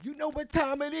know what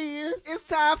time it is? It's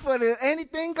time for the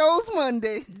Anything Goes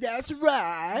Monday. That's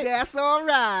right. That's all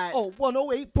right. On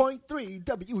 108.3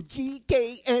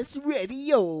 WGKS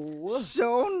Radio.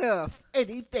 Sure enough.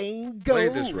 Anything goes. Play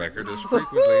this record as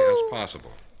frequently as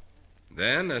possible.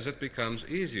 Then, as it becomes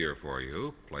easier for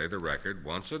you, play the record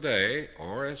once a day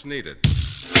or as needed.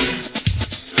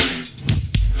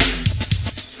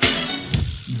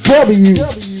 WGKS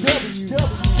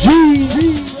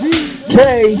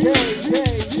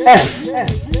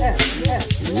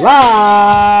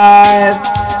live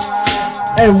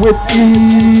and with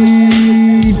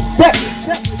effect.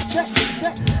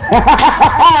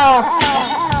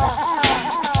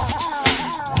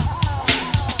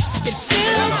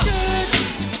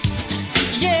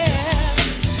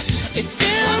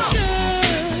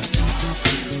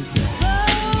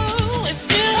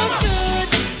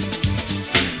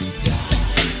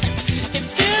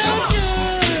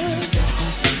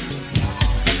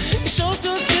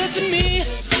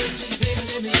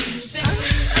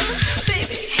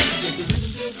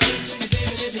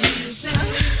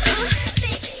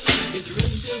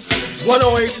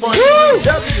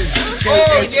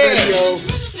 WGKS Radio,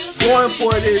 going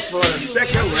for this for the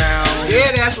second round.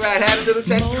 Yeah, that's right. Had a little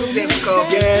technical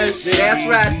difficulty. Yes, that's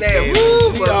right there. And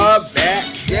Woo, we are back.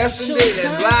 Yes, indeed.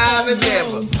 As live as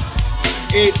ever.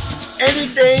 It's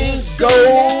Anything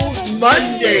Goes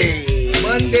Monday.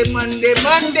 Monday.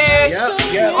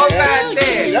 Yep. All right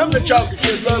then. I'm the Chocolate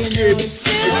Chip Love Kid.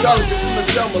 Mixologist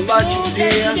myself, Malachi's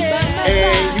here,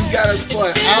 and you got us for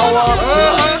an hour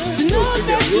plus. We'll give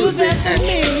you a little bit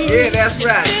extra. Yeah, that's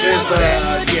right. Just for that,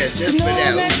 about 15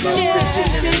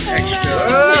 minutes extra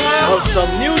of some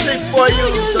music for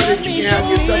you, so that you can have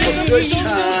yourself a good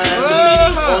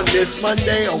time on this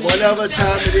Monday or whatever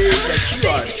time it is that you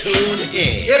are tuned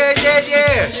in.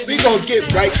 Yeah. We gonna get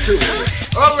right to it.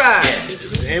 All right.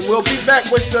 Yes, and we'll be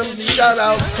back with some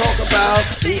shout-outs, talk about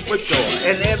food for thought.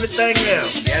 And everything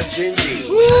else. Yes, indeed.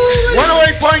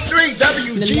 108.3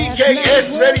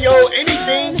 WGKS Radio,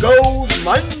 Anything Goes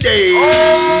Monday.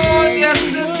 Oh,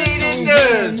 yes, indeed it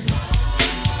does.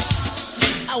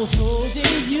 I was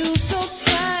holding you so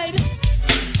tight.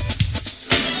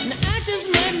 Now I just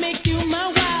might make you my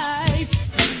wife.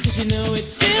 'Cause you know it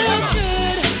feels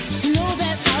good to know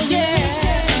that I'll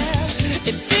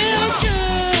It feels good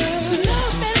to know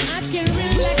that I can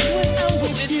relax when I'm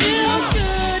with you. It feels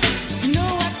good to know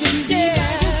I can be by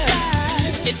your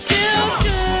side. It feels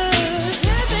good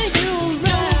having you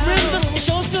around. It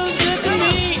sure feels good to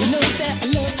me. You know that I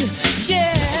love you.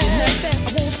 Yeah. You know that I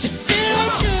want you.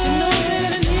 Feels good. You know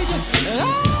that I need you.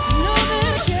 You know that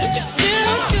I care. It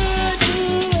feels good.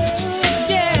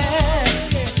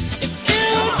 Yeah. It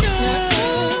feels good.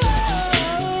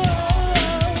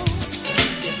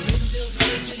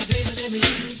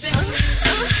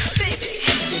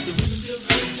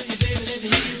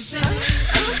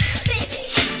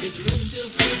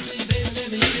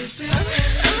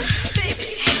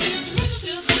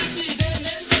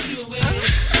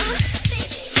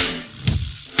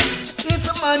 It's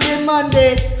a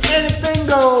Monday, anything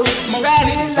goes. Right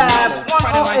here live,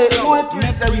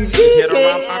 108.3 WGKS They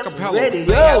had the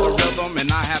Radio. rhythm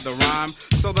and I had the rhyme.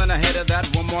 So then I hit it that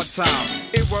one more time.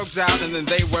 It worked out and then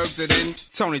they worked it in.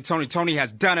 Tony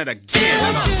has done it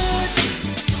again.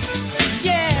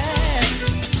 Yeah,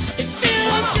 it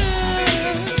feels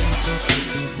good.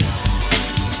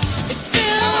 It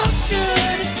feels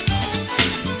good.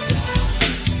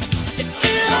 It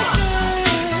feels good.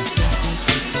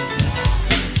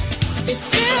 It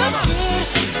feels good.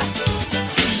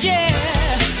 Yeah,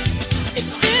 it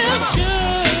feels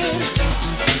good.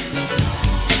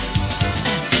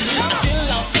 I feel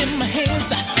all in my hands.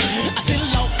 I feel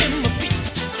all in my feet.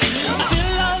 I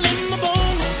feel all in my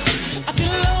bones. I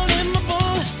feel all in my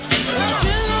bones. I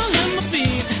feel all in my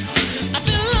feet. I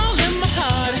feel all in my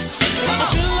heart. I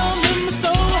feel all in my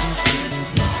soul.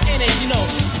 And then, you know,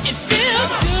 it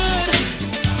feels good.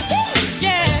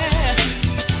 Yeah,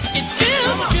 it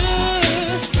feels good.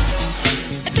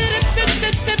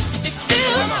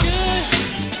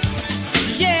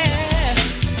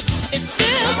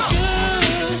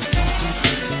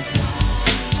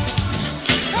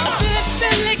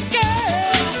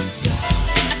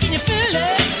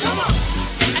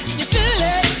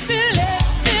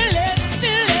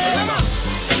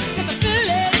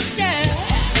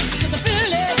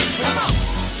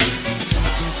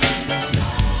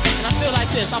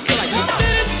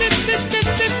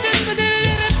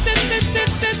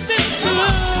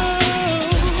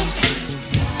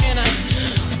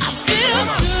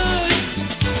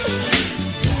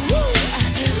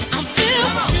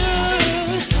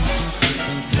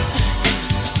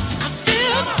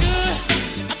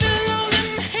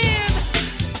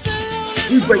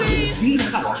 We breaking deep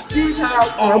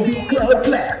house, R&B club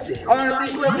classics,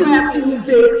 rap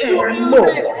music, and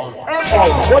more.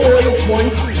 On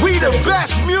 101.3. We the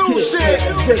best music.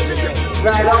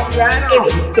 Right on,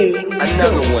 everything.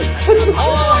 Another one.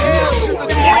 All hail to the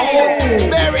queen,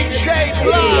 Mary J.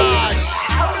 Blige.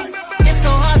 It's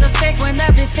so hard to fake when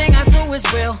everything I do is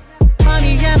real.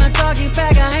 Money in a doggy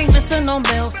bag, I ain't missing no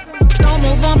meals. Don't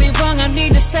move on me wrong, I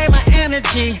need to save my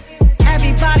energy.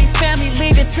 Everybody, family,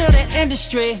 leave it to the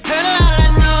industry. Heard a lot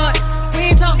of noise, we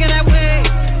ain't talking that way.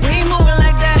 We ain't moving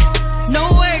like that,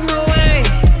 no way, no way.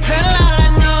 Heard a lot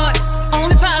of noise,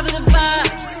 only positive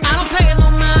vibes. I don't pay it no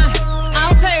mind, I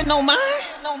don't pay it no mind.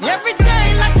 Every day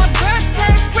like my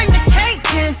birthday, bring the cake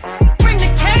in. Bring the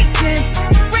cake in,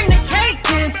 bring the cake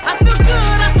in. I feel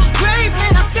good, I feel great,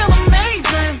 man, I feel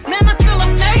amazing. Man, I feel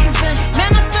amazing,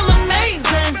 man, I feel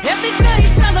amazing. Every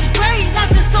day celebrate, not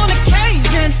just on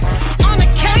occasion. On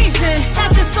occasion,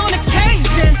 not just on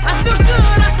occasion. I feel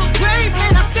good, I feel great,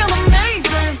 man, I feel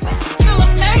amazing. Feel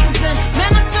amazing,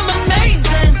 man, I feel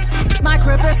amazing. My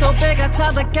crib is so big, I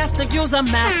tell the guests to use a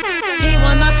map. He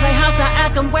wanna play house, I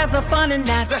ask him where's the fun in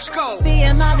that. Let's go.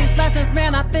 Seeing all these blessings,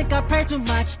 man, I think I pray too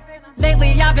much.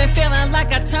 Lately I've been feeling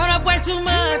like I turn up way too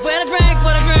much. Where the drink,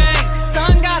 what a drink.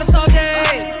 Sun got us all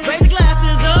day. Raise the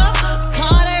glasses up,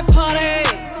 party, party.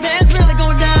 Man's really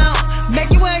going down.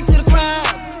 Make your way to the crowd.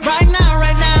 Right now,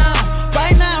 right now,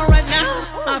 right now, right now.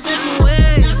 I feel too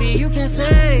wavy, you can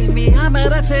save me. I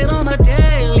meditate on a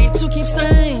daily to keep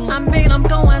sane. I mean, I'm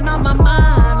going on my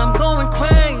mind, I'm going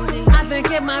crazy. I think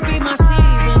it might be my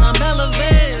season, I'm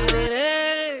elevated.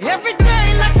 Hey. Every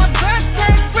day like my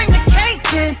birthday, bring the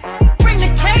cake in. Bring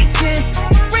the cake in,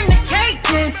 bring the cake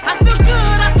in. I feel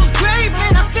good, I feel great,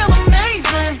 man, I feel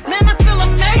amazing. Man, I feel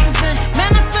amazing,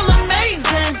 man, I feel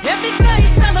amazing. Every day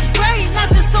celebrate, not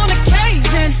just on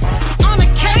occasion. On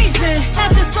occasion,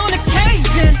 not just on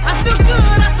occasion. I feel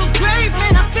good, I feel great,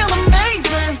 man, I feel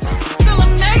amazing. Feel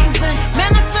amazing,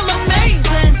 man, I feel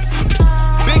amazing.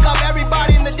 Big up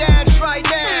everybody in the dance right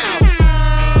now.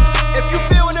 If you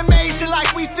feeling amazing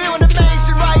like we feeling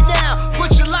amazing right now,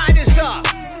 put your lighters up.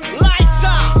 Lights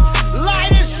up.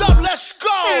 Lighters up. Let's go.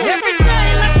 Every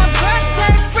day like my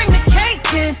birthday, bring the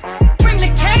cake in. Bring the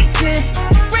cake in.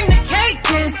 Bring the cake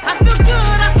in. I feel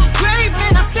good, I feel great,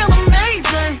 man, I feel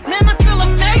amazing. Man, I feel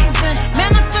amazing.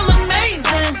 Man, I feel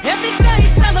amazing. Every day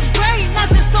celebrate, not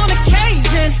just on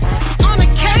occasion. On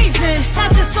occasion,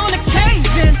 not just on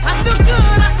occasion. I feel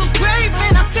good, I feel great,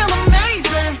 man, I feel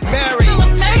amazing. Mary Feel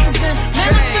amazing.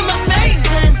 Man, I feel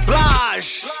amazing.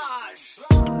 Blige.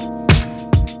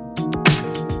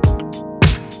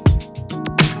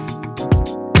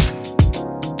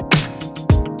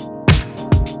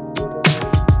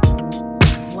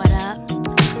 What up?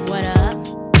 What up?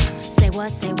 Say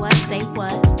what, say what, say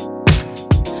what?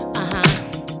 Uh-huh.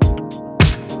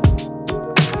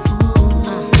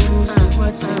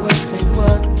 What, say what, say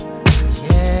what?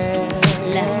 Yeah.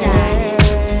 Left Eye,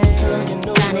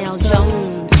 Donnell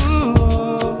Jones.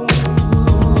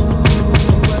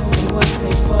 What, say what,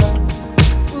 say what?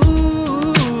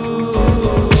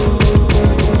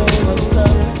 What's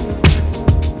up?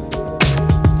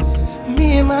 Me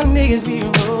and my niggas be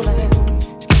rolling,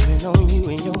 screaming on you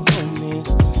and your homies.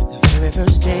 The very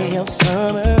first day of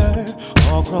summer,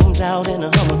 all grown out in a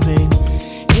Hummer, babe.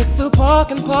 Hit the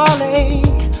park and parlay.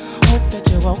 Hope that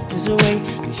you walk this away,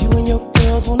 'cause you and your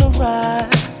girls wanna ride.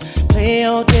 Play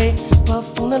all day,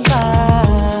 puff on the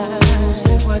line.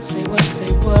 Say what, say what,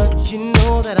 say what? You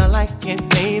know that I like it,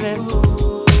 baby.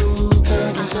 Ooh,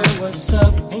 girl, you know what's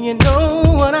up, and you know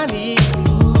what I need.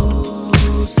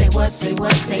 Ooh, say what, say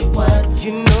what, say what?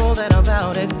 You know that I'm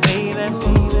about it, baby.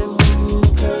 Ooh,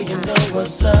 girl, you know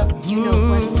what's up. You know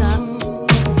what's up. I'm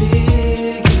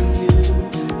digging you.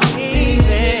 I'm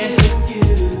feeling you.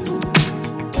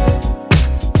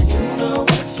 And you know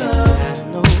what's up. I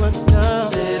know what's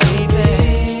up. Said I'm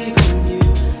begging you,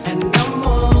 and I'm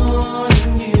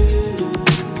wanting you.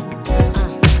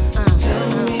 So tell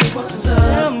me what's up.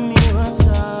 Tell me what's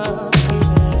up,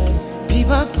 baby. Be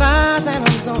my thighs and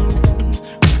I'm zoning.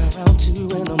 Run around 2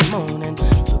 in the morning,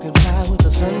 looking fly with a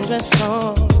sundress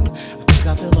on. I think I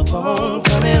feel a bone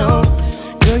coming on.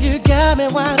 Girl, you got me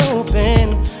wide open.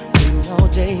 Waiting all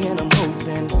day and I'm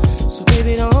hoping. So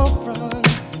baby, don't front.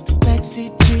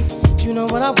 Backseat Jeep, you know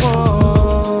what I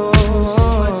want.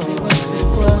 Say what, say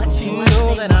what, say what. You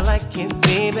know that I like it,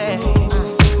 baby.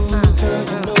 Girl,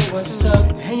 you know what's up,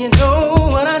 and you know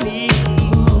what I need.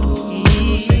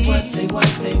 Say what, say what,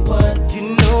 say what. You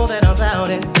know that I'm about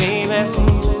it, baby.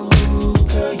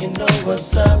 Girl, you know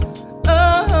what's up.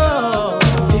 Oh,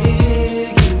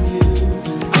 digging you,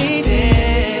 baby.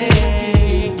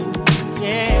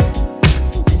 Yeah.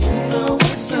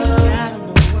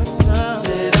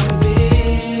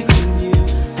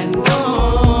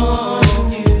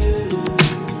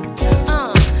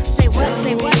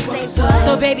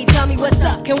 tell me what's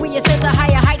up. Can we ascend to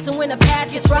higher heights and when the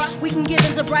path gets rough, we can give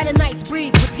into brighter nights,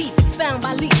 breathe with peace, expound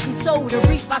by leaps and soul to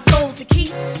reap our souls to keep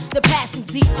the passions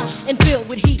deep and filled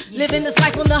with heat. Living this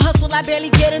life on the hustle, I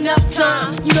barely get enough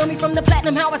time. You know me from the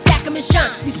platinum, how I stack 'em and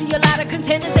shine. You see a lot of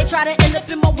contenders, they try to end up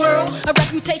in my world. A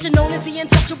reputation known as the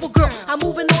untouchable girl. I'm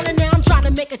moving on and now I'm trying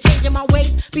to make a change in my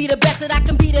ways. Be the best that I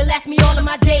can be to last me all of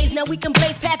my days. Now we can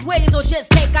blaze pathways or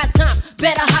just take our time.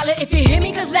 Better holler if you hear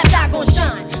me, cause left eye gon'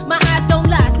 shine. My eyes don't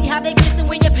lie, see how they glisten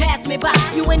when you pass me by.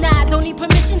 You and I don't need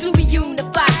permission to be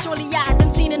unified. Surely I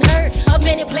done seen and heard of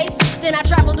many places. Then I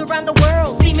traveled around the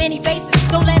world, see many faces.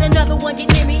 Don't let another one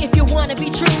get near me if you wanna be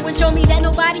true. And show me that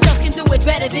nobody else can do it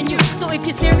better than you. So if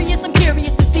you're serious, I'm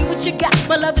curious to see what you got.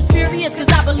 My love is furious cause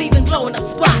I believe in blowing up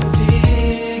spots.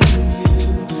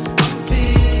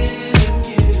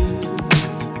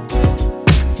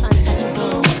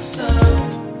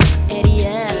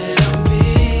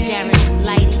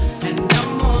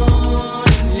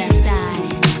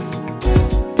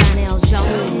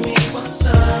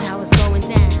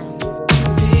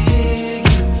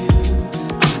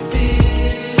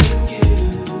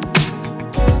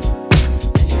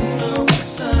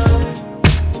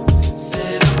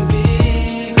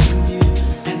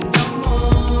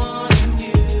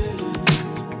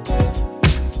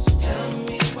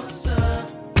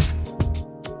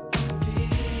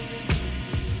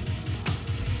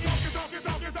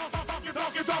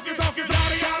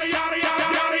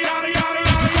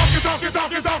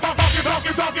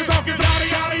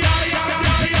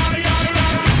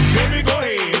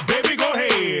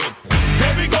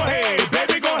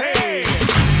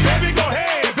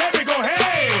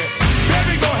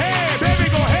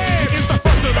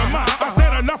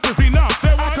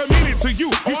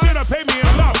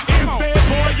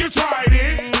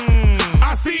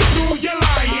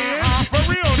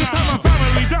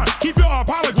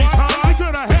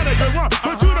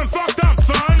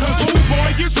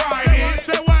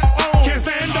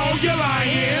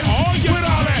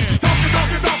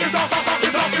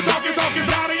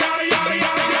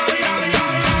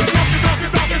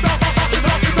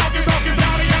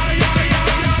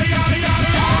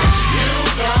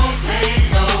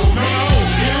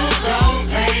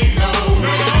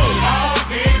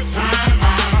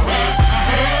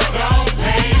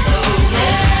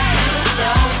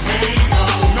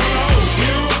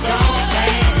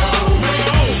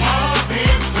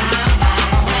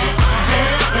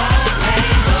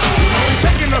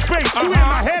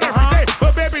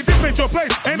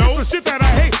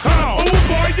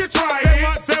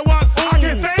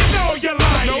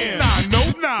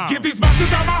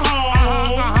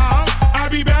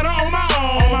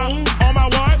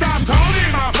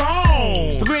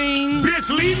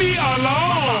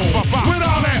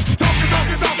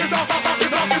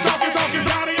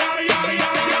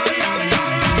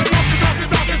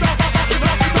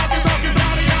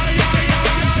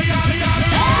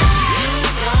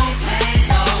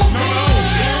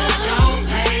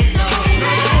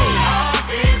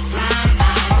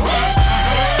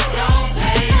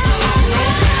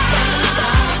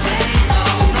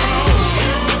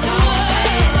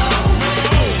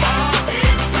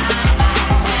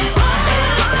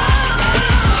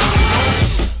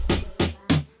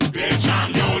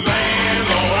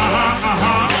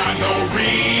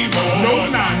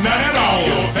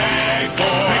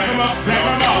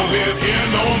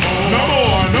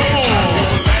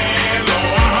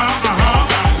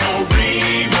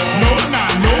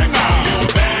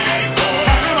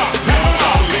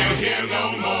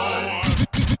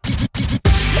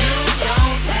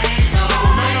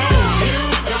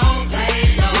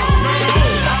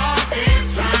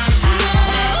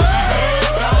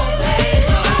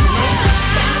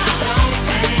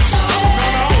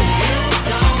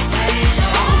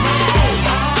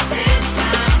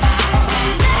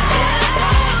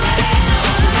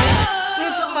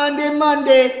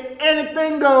 Monday,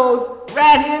 anything goes,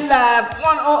 right here live,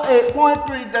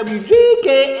 108.3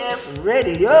 WGKS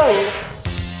Radio.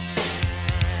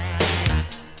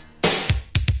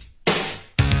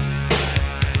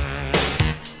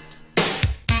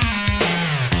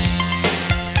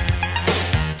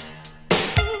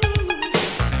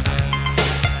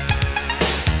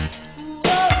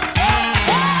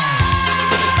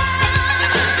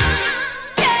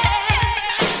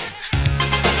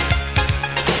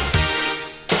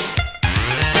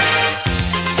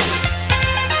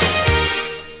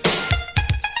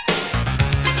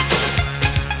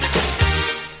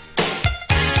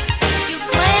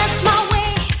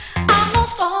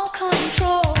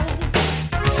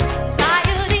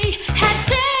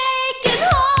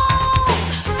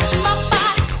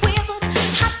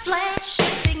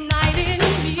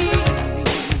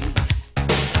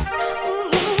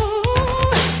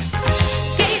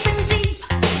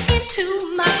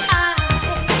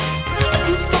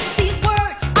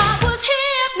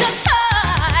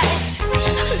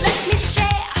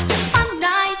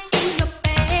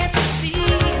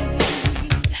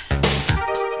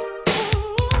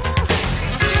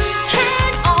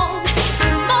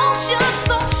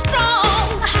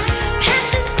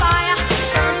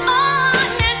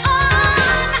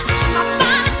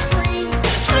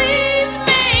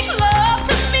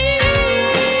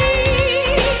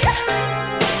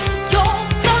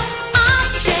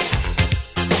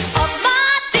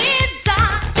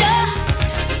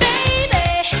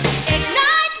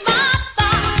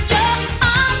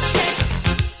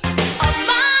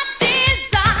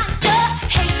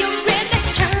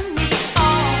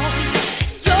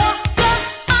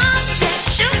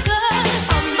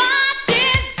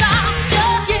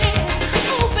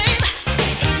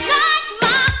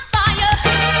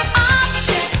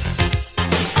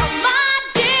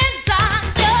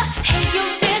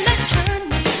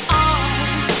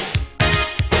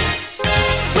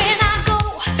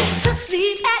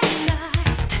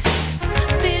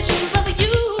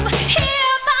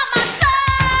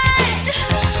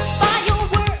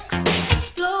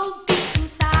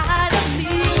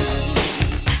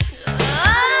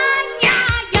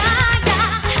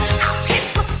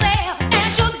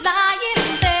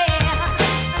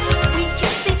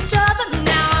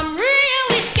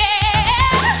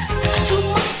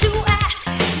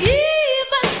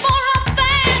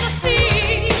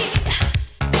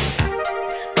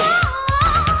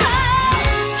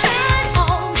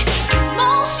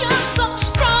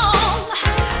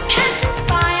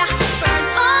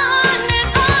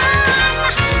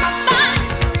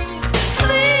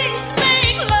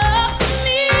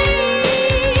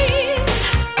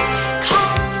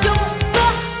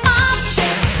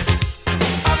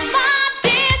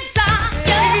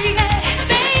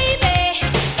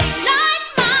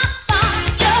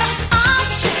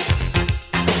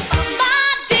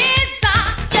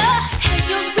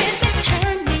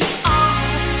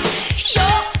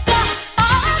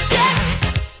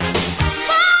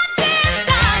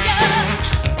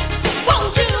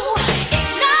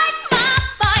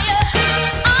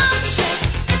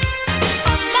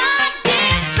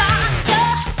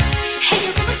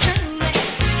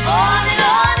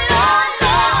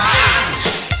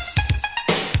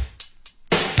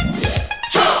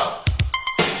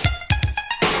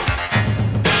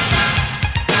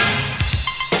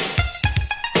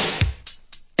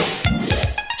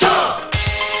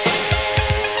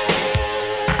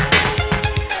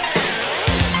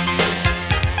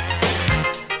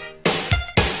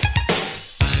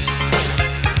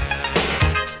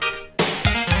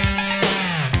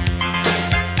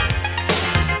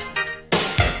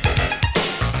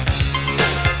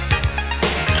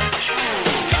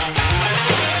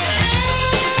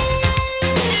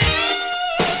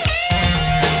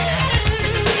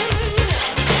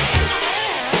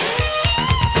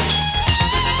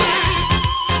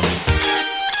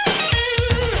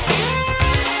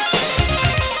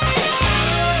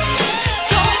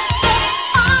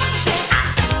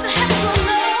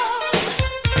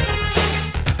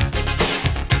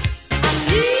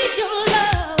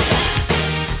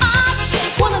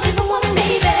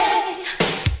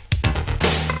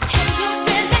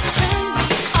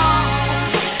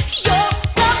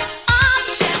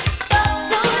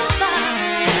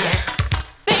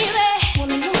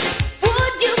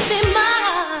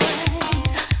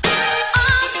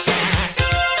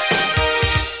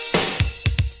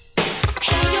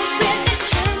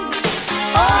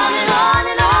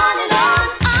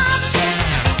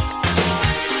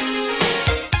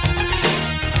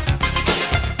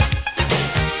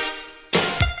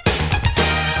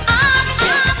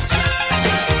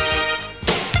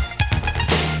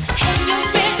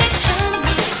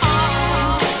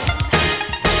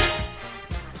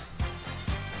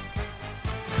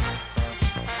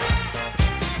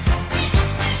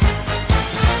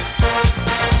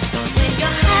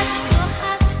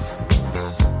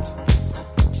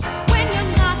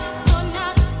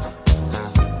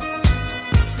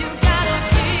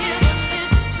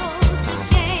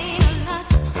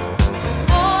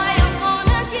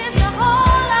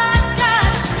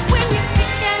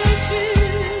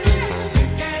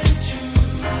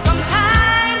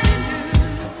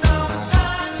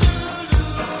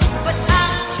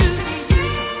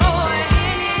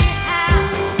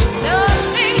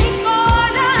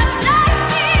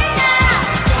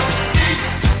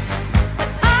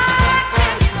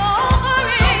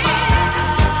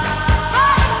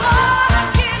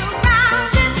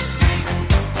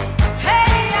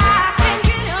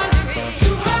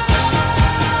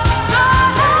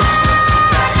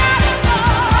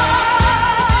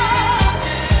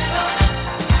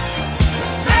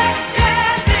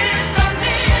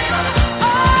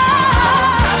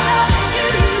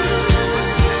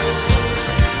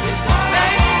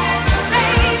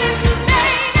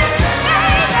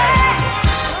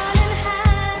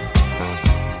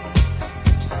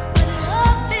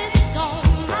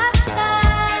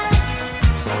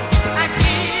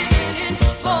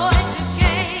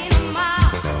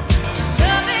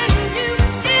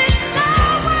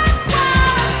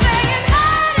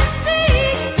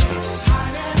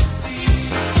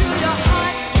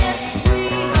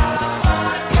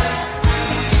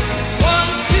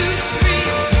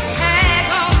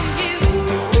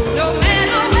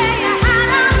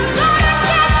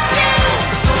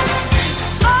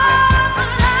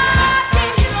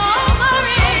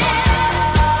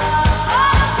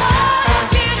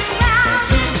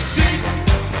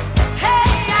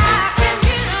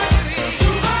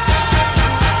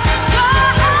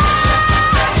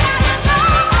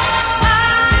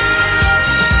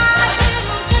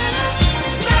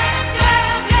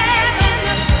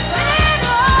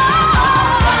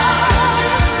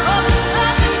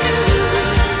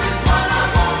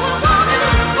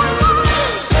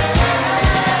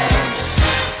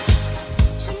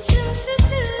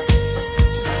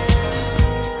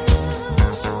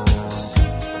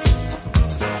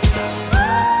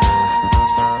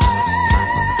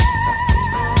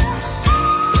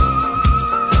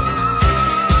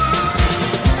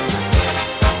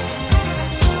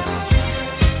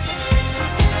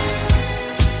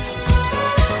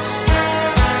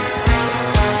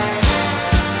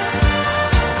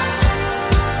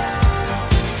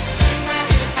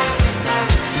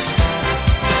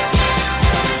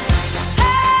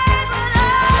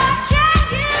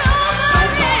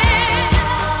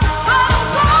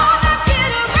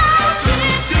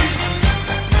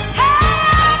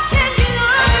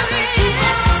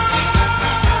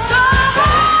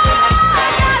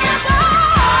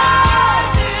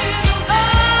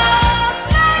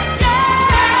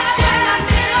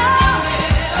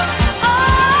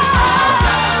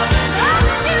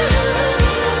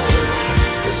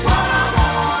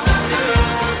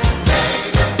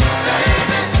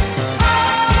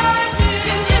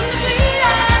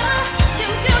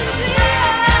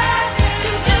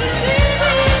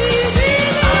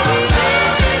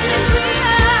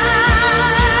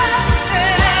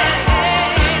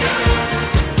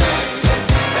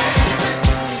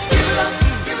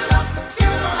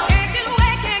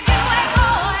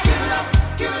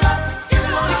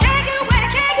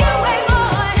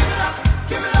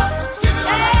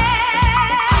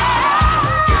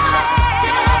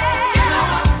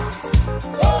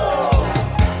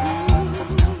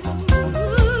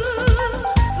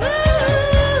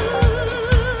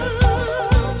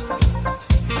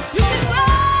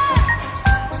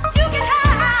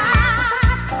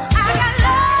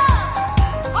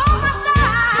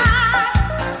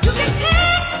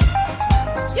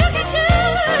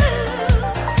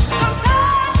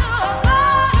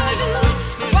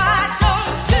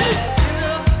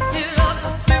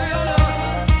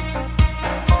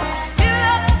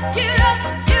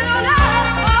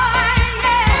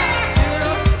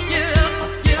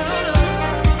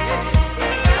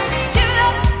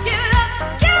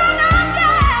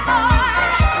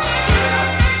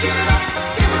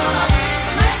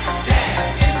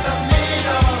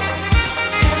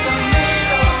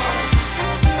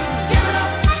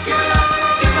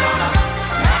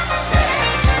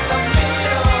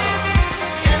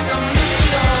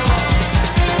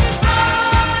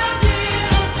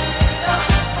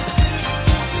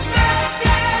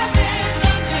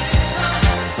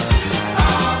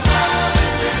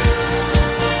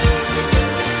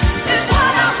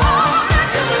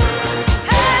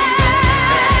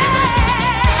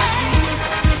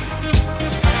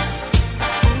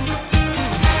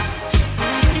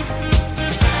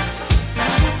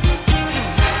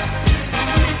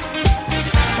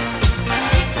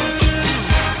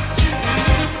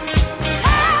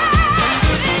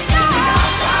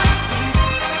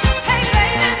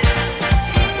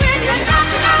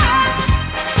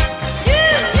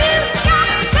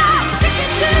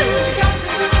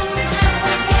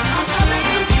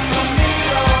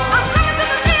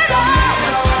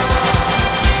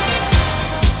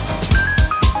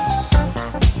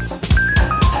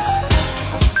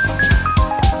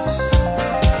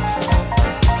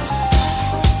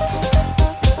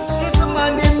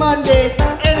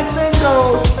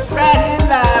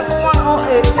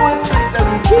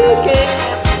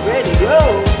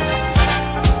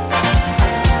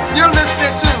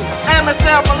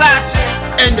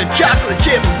 brother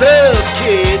Chip Love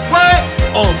Kid. What?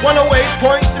 On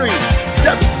 108.3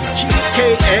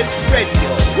 WGKS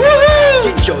Radio. Woohoo!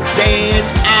 Get your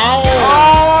dance on.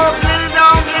 Oh, get it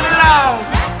on, get it on.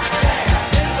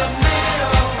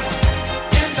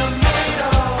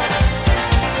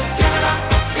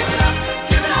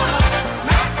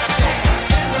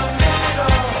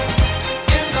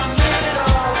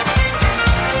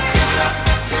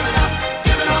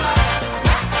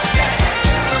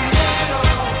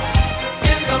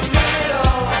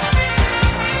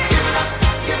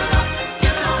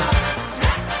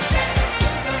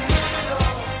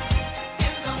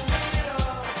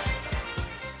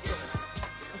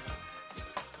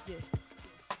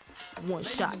 One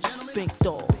shot, big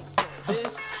dog.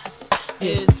 This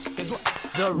is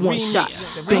the one remix. Shot,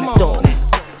 big dog.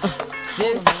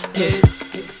 This is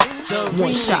the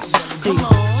one remix. Shot, big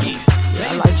dog.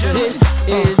 I like this. This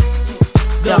is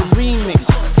the remix.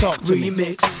 Talk to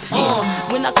remix.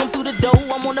 When I come through the door,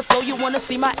 I'm on the floor. You wanna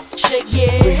see my shake,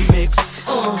 yeah. Remix.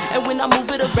 And when I move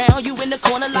it around, you in the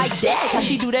corner like that. How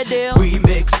she do that deal?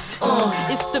 Remix.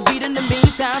 It's the beat in the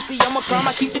meantime. See, I'm a crime.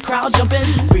 I keep the crowd jumping.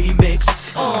 Remix.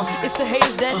 It's the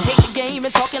haters that hate the game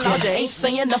and talking loud. They ain't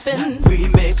saying nothing.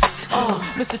 Remix.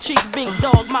 Mr. Chief, Big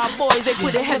Dog, my boys, they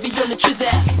put it heavy on the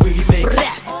trizat.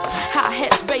 Remix.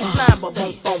 Hi-hats, bassline, but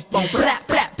boom, boom, boom, rap,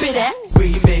 rap, bit that.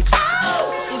 Remix.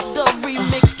 It's the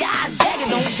remix. God dang it,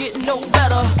 don't get no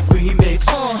better. Remix.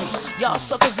 Y'all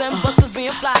suckers and busters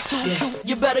being fly too cute.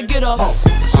 You better get up.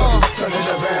 Turn it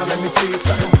around, let me see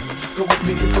something. Go with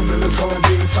me, for real, it's gonna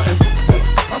be something.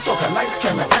 I'm talking lights,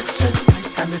 camera, action.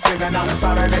 And they singing out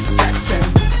inside of this Jackson.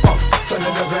 Turn it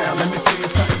around, let me see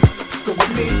something. Go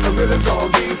with me, for real, it's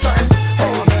gonna be something.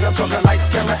 I'm talking lights,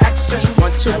 camera, action.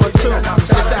 1, 2, 1, 2.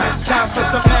 It's time for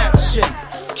some action.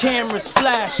 Cameras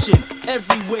flashing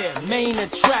everywhere, main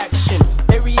attraction.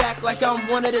 They react like I'm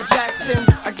one of the Jacksons.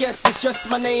 I guess it's just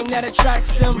my name that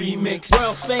attracts them. Remix.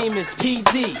 World famous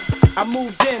PD. I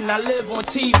moved in, I live on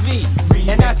TV. Remix.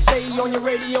 And I stay on your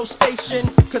radio station,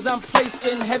 cause I'm placed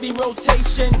in heavy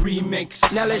rotation. Remix.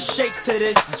 Now let's shake to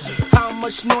this. How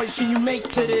much noise can you make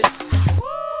to this?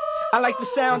 I like the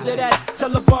sound of that. Tell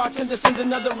the bartender send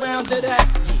another round of that.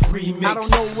 Remix. I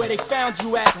don't know where they found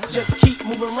you at. Just keep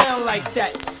moving around like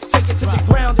that. Take it to the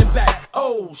ground and back.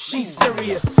 Oh, she's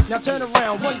serious. Now turn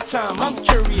around one time. I'm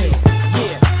curious.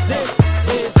 Yeah, this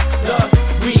is the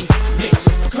remix.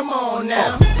 Come on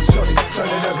now. Shorty,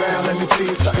 turn it around. Let me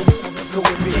see something. Go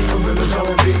with me. For real, it's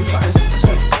gonna be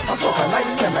something. I'm talking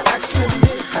lights, camera, action.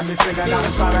 And they singing out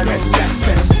inside of this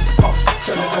Jackson.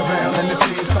 Turn it around. Let me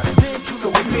see something. Go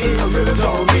with me, a real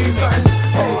don't need something.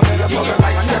 I'm talking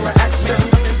lights, camera, action.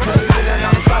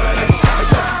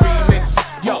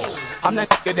 Yo, I'm that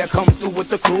nigga that come through with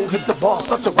the crew, hit the bar,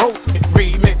 start the road,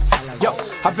 remix. Yo,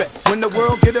 I bet when the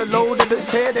world get a load of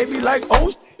this head, they be like,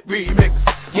 oh, remix.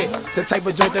 Yeah, the type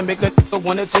of joint that make a nigga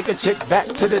wanna take a chick back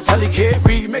to the telly kid,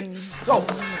 remix. Oh,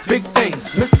 big things,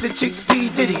 Mr. Cheeks, P.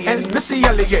 Diddy, and Missy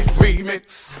Elliott,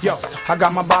 remix. Yo, I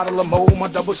got my bottle of Mo, my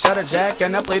double shot of Jack,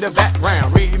 and I play the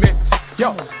background, remix.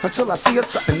 Yo, until I see a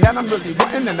something that I'm really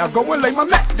wanting, and I go and lay my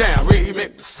mat down.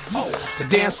 Remix. The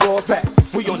dance floor's packed.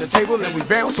 We on the table and we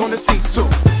bounce on the seats too.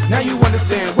 Now you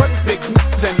understand what big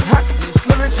and hot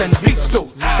lyrics and beats do.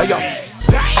 Hey yo.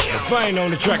 If I ain't on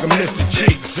the track of Mr.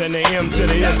 Cheeks and the M to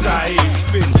the SIE,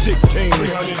 spitting 16,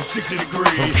 360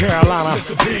 degrees. From Carolina,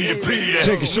 Mr. P to P.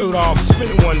 Take your shirt off, spin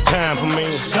it one time for me.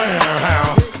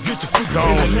 Somehow, get your freak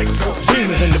on.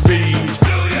 Demons in the beat.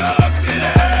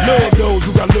 Love those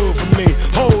who got love for me.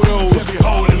 Hold those, be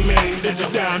holding me.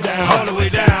 Down, down, all the way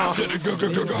down to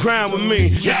the grind with me.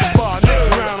 Get the bar, next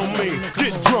round on me.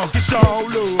 Get drunk, it's all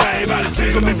loose. Everybody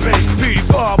sing with me, baby. Petey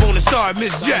Bob on the star,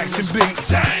 Miss Jackson beat.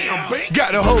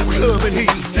 Got the whole club in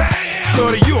heat.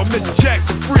 Shorty, you a Mr.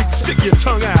 Jackson freak. Stick your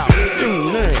tongue out.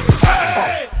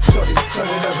 Shorty, turn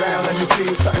it around, let me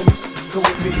see something. Go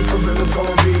with me, for real, it's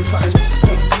gonna be something.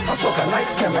 I'm talking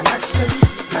lights, camera, action.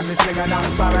 Let me sing it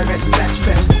outside of this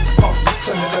Jackson.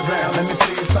 Turn it around, let me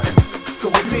see something. Go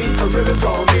with me, for real, it's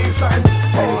gonna be something.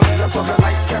 I'm talking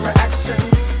lights, camera, action.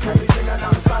 Let me sing it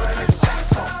outside of this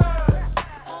Jackson.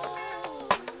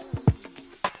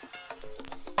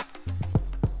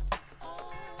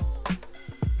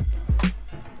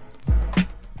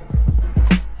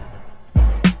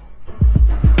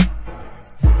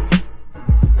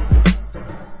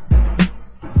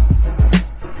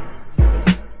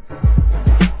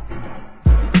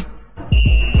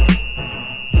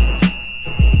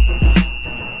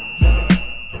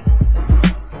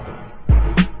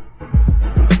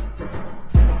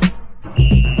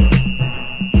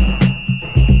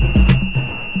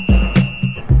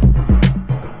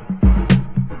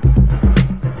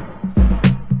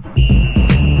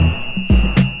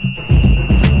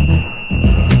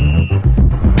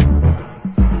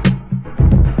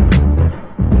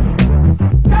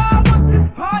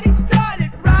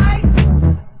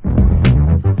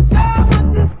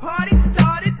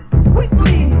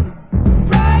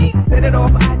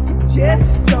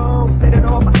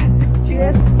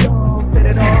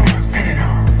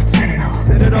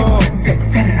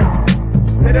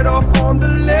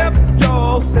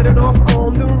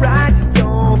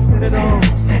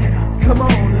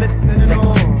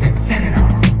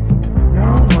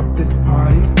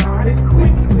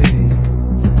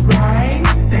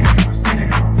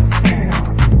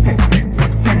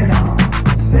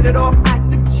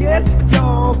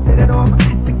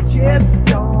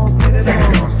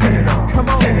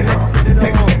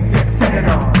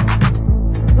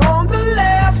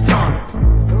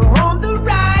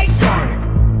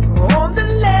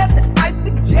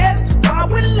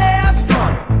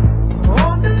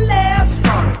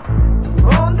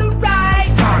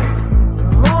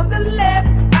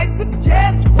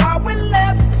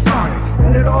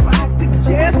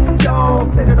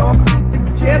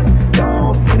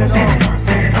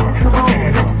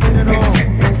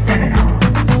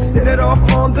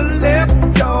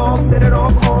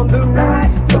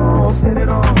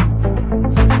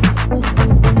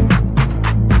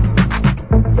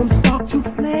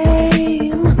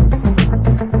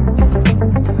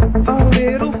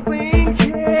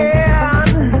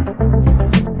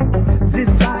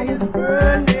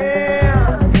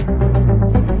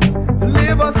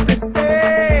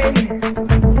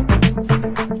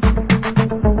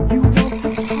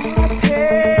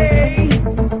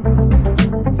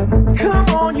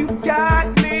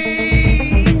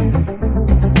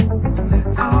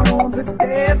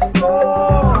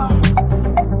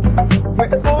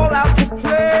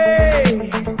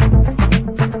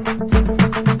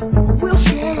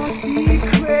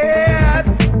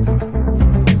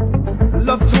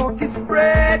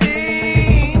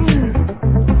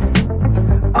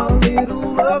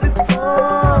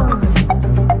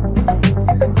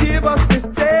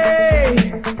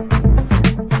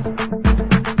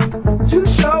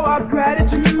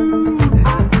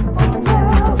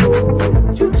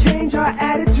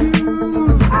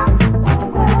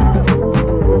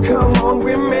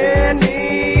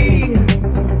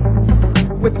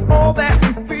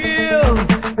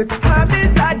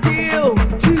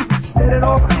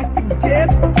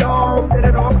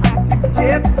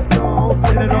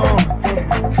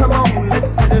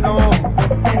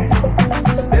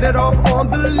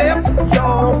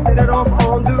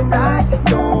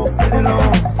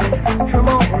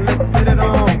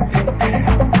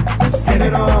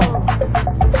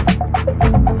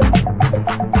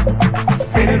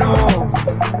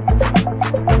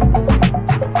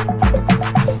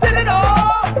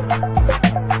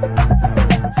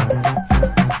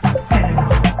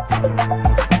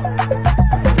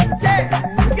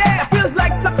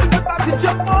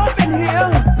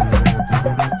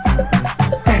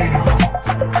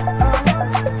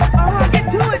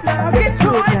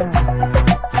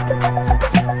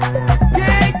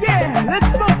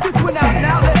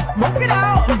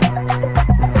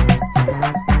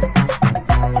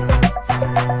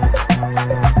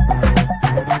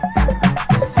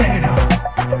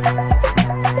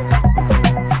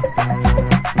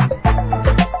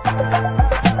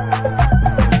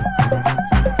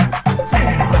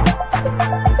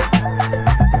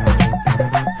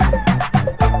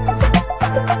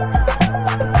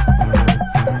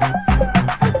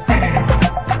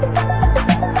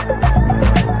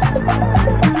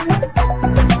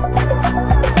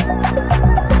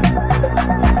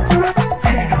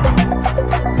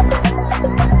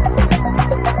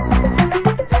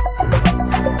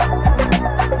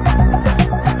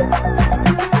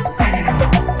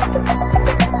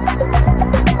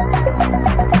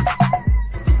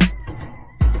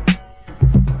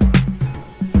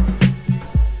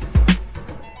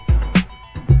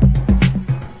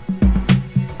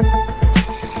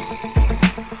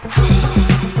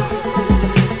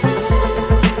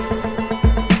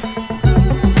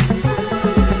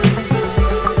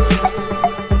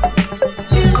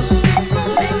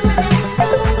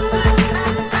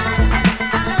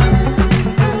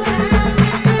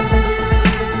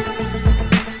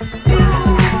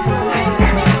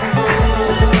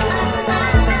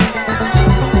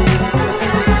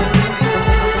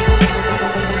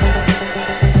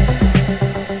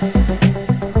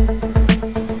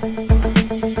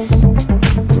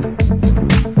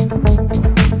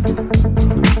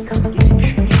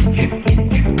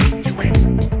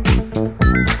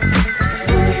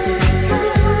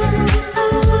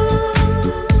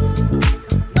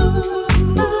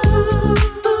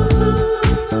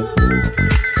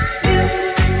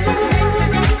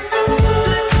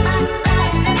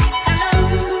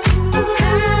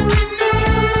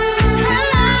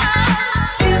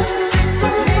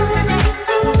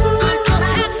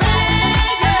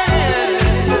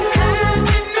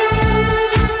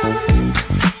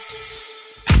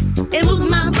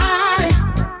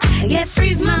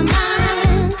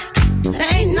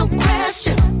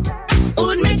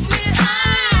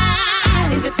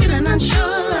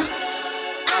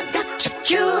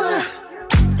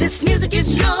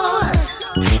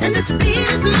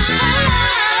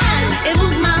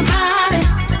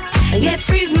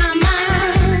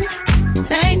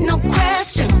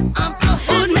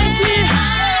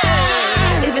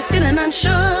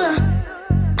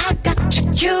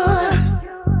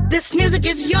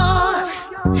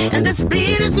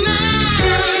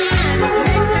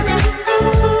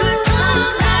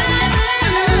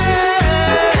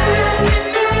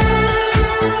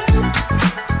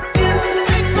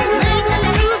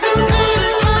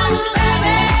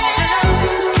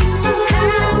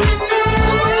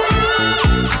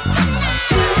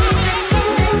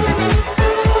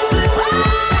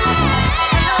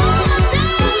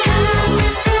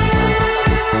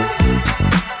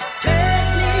 Take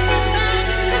me back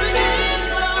to the dance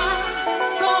floor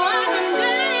so I can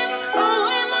dance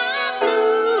away.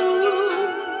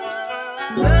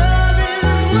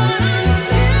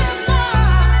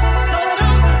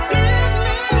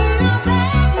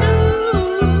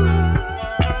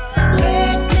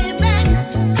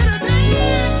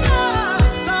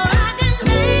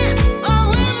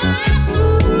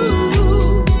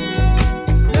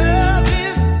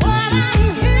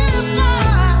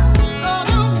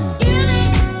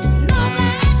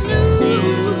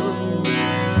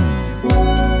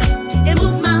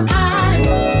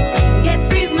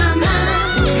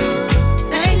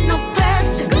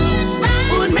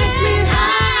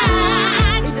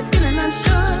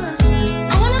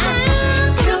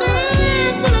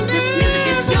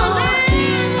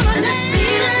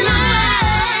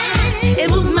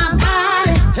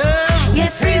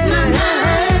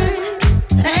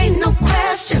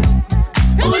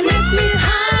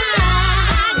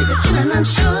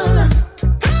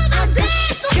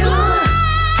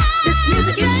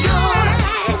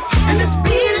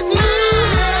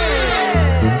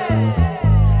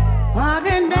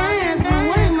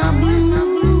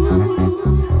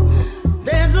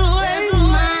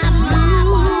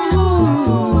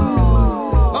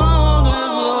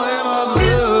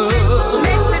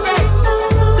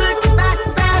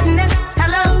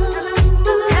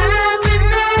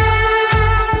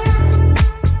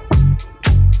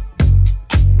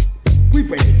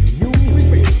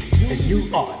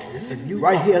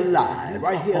 right here live,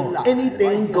 on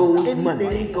Anything Goes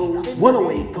Monday,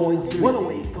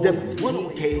 108.3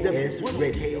 WGKS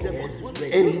Radio.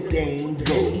 Anything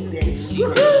goes.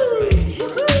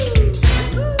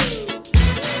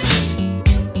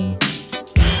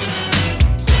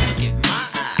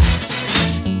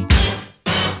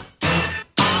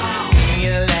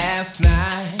 Last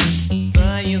night,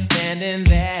 saw you standing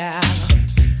there.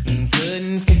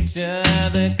 Couldn't picture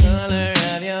the color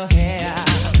of your hair.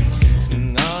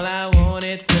 All I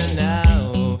wanted to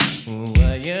know,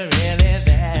 were you really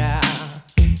there?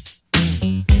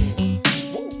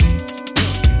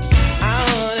 I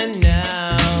wanna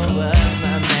know what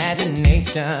my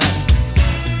imagination.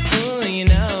 Ooh, you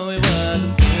know it was a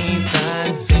sweet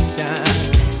sensation.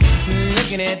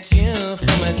 Looking at you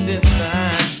from a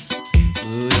distance.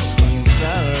 Ooh, it seems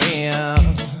so real.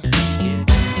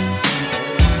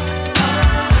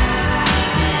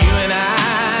 You and I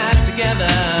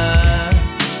together,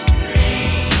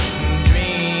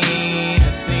 dream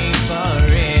to seem for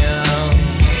real.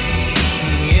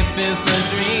 If it's a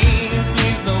dream,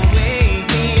 please don't wake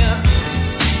me up.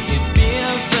 It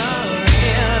feels so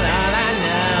real. All I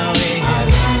know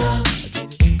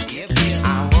is I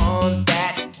want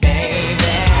that,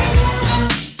 baby.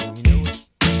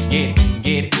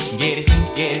 Get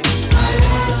it.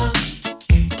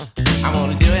 I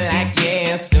wanna do it like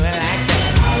yes, do it like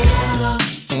that.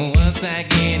 Once I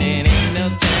get it, ain't no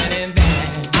turning back.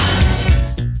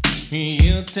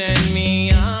 You turn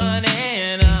me on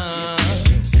and on.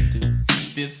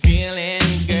 This feeling,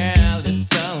 girl, is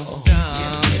so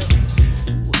strong.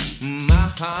 My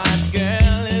heart,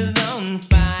 girl, is on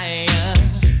fire.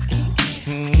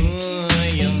 Ooh,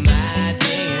 you're my desire.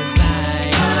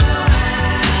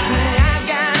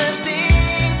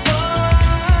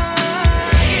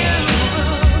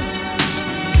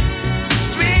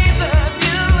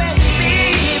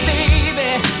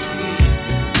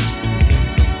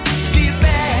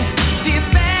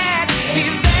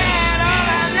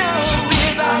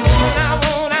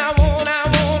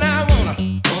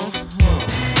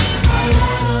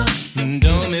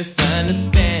 Don't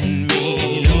misunderstand me.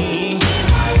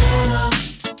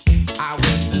 I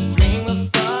wish this dream was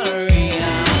for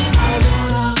real.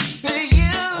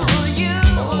 You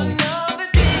know the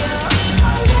deal.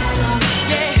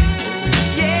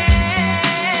 Yeah.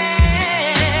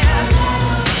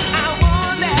 I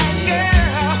want that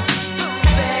girl so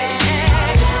bad.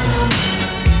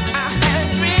 I had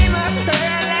a dream of her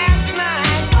last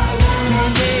night.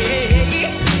 Yeah.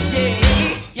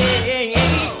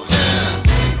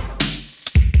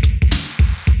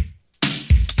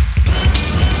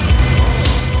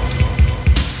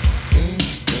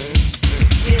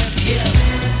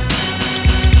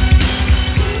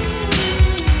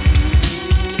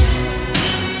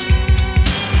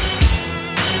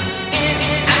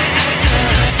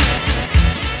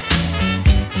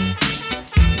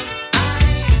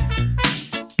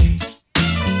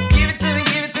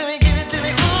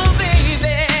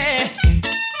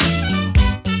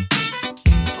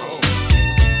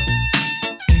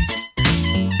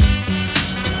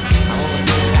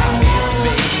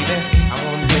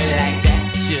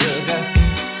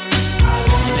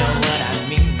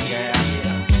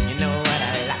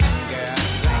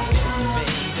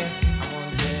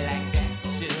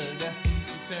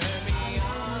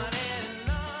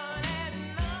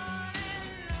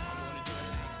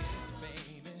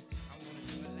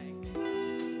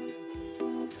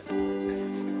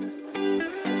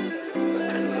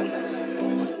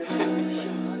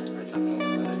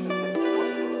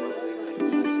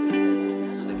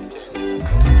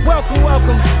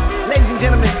 Welcome, ladies and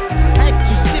gentlemen. I ask that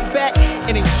you sit back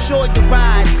and enjoy the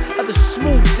ride of the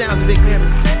smooth sounds of Big Mary.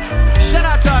 Shout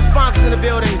out to our sponsors in the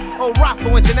building,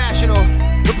 O'Rocco International.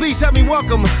 But please help me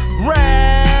welcome Raz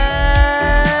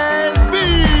B.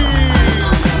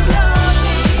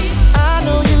 I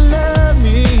know you love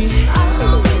me. I'll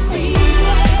always be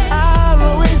there. I'll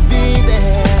always be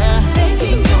there.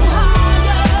 Taking you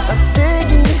higher. I'm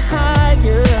taking you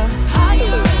higher.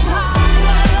 Higher and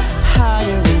higher.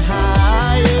 Higher and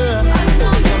higher.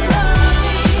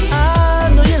 I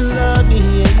know you love me.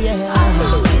 Yeah.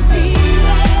 I'll always be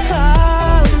there.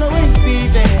 I'll always be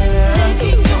there.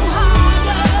 Taking you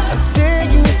higher. I'm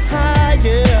taking you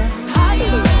higher.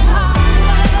 Higher and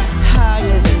higher.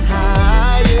 Higher and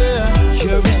higher.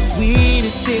 You're as sweet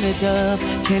as bitter dove,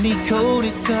 candy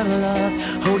coated cuddle love,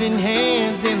 holding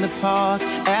hands in the park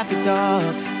after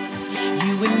dark.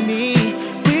 You and me,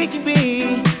 we can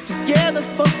be together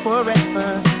for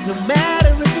forever, no matter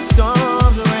if it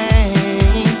storms or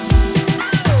rains.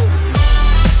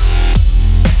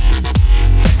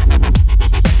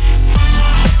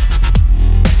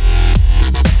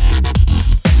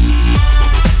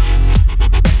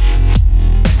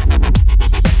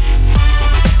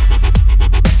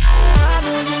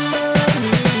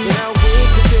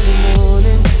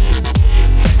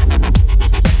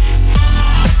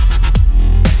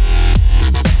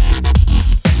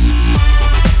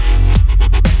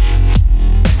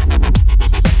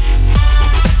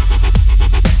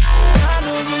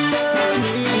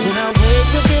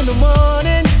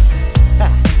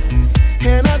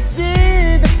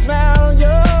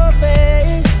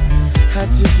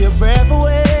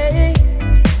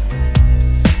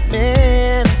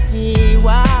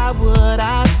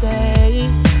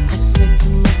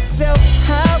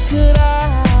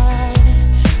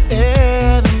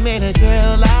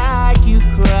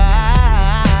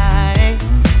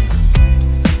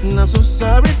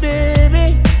 sorry,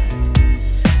 baby.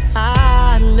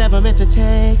 I never meant to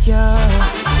take your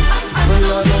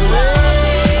love away.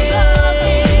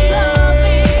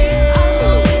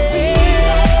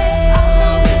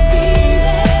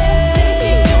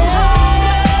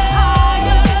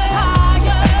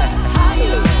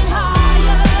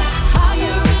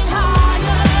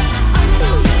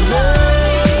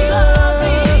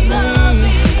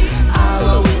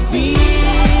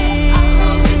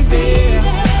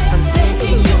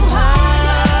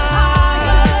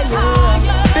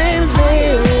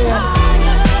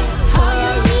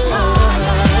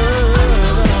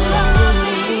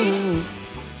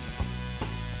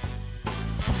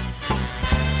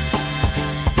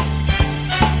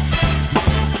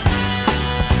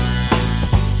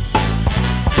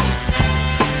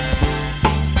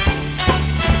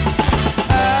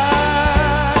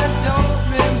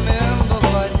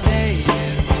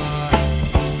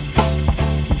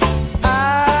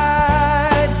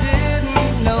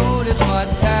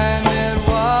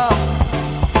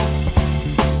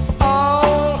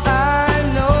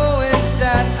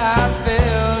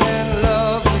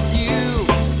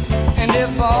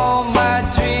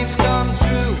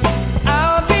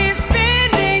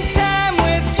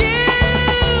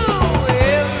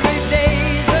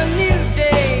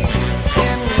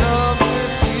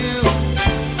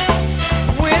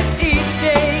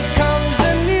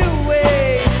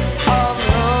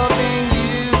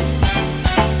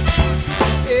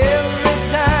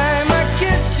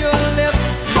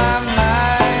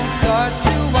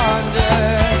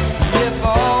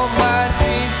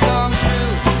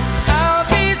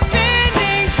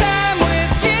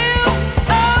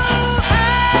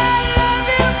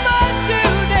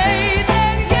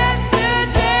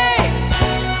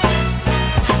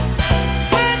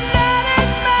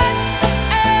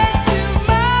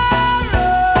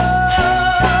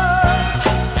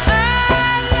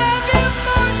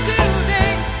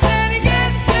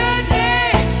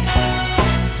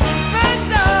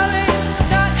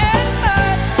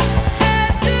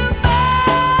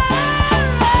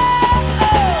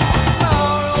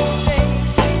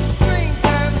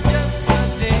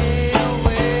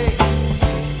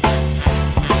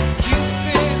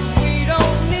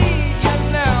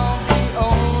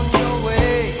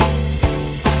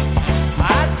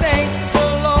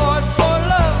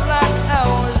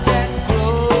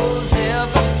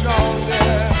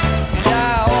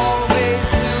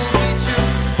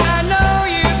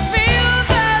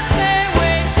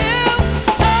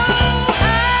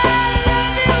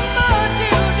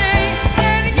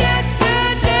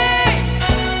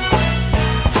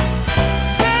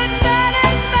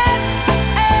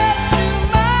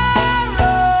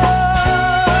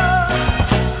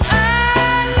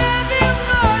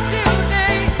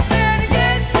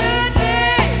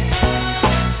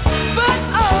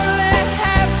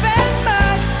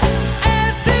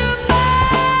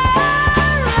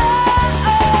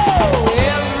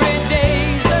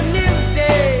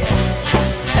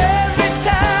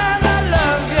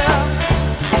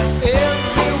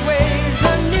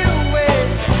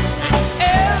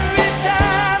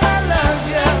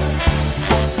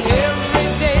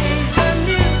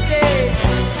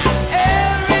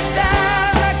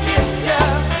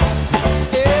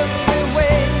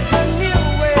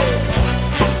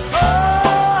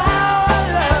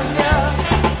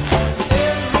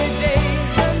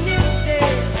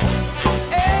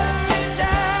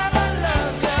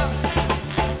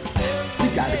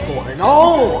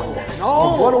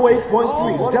 on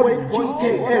 108.3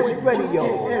 WGKS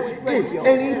Radio. It's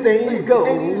Anything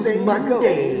Goes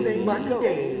Monday.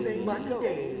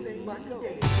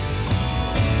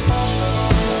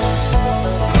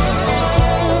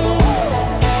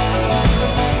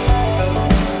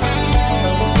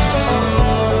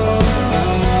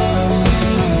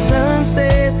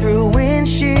 Sunset through a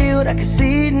windshield, I can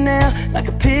see it now like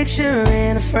a picture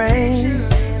in a frame.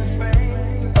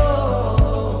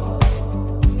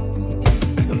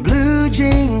 Blue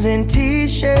jeans and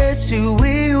t-shirts, who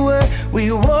we were,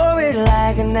 we wore it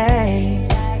like a name.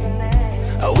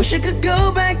 I wish I could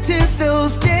go back to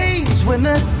those days when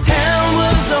the town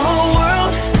was the whole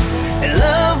world and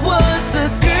love was the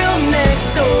girl next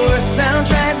door. A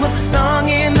soundtrack with a song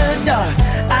in the dark.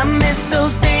 I miss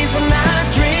those days when our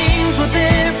dreams were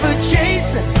there for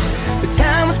chasing. The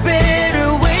time was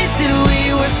better wasted.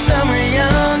 We were summer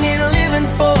young and living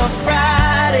for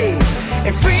Friday,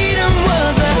 and freedom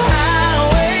was a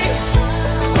highway.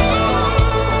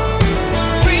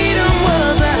 Freedom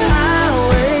was a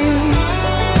highway.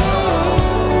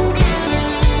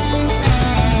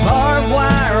 Barbed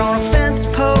wire on a fence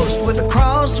post with a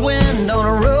crosswind on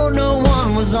a road no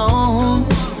one was on.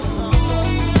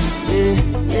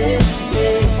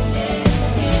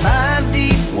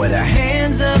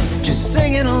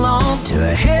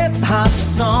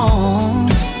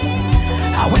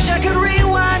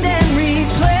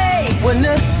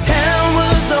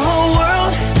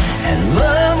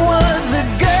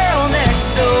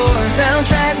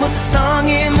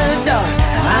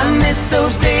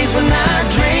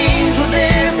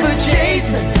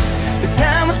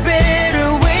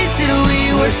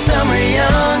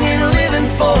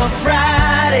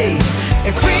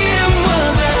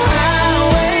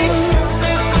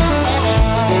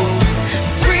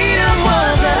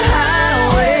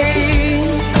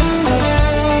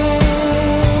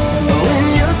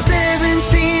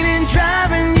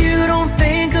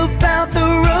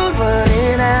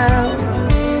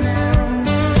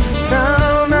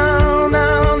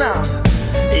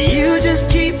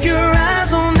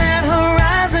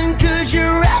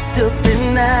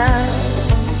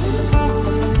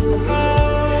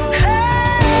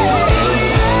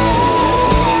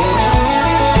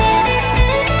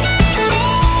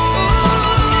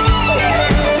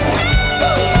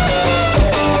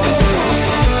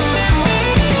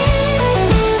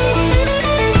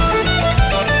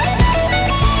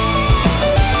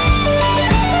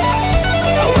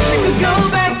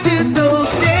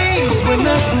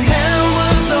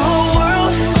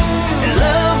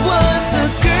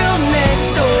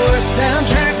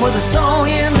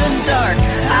 dark.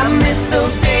 I miss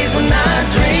those days when our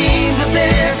dreams were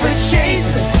there for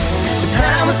chasing.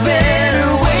 Time was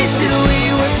better wasted.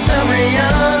 We were summer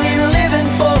young and living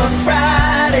for a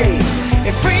Friday.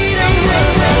 And freedom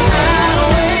was a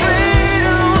highway.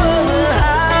 Freedom was a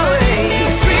highway.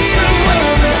 Freedom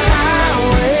was a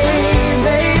highway,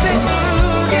 baby.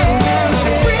 Yeah.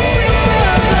 Freedom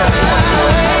was a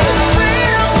highway.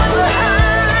 Freedom was a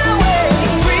highway.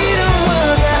 Freedom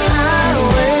was a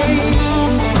highway.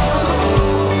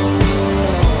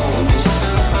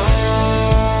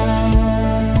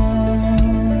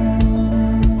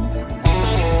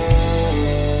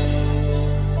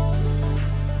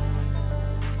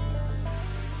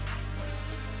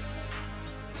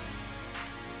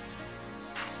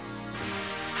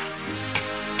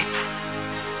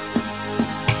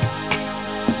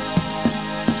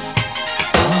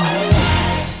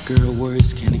 Girl,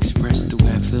 words can't express the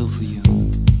way I feel for you.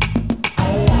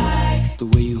 The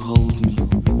way you hold me,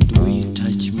 the way you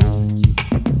touch me.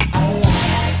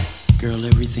 Girl,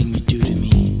 everything you do to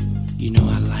me, you know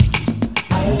I like it.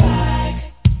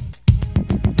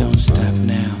 Don't stop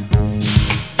now.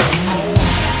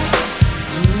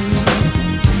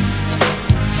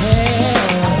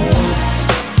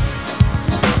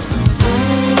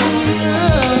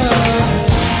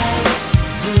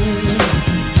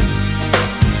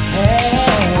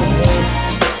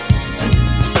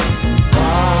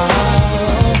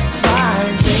 My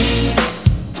dreams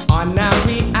are now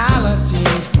reality.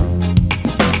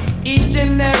 Each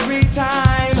and every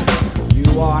time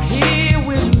you are here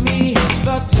with me,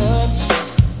 the touch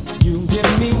you give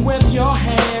me with your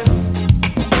hands.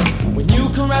 When you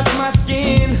caress my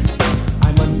skin,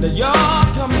 I'm under your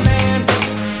command.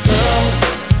 Girl,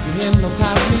 you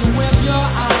hypnotize me with your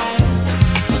eyes.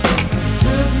 It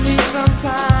took me some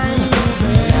time,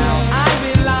 now I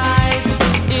realize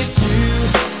it's you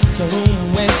to whom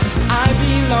which I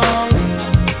belong.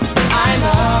 I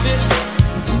love it.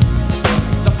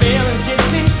 The feeling's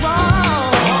getting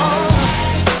strong.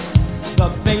 The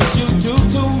things you do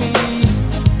to me,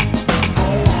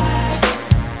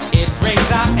 it brings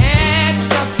out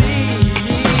ecstasy.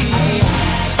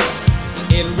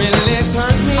 It really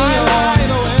turns me on.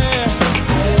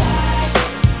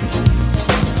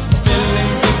 The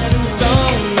feeling's getting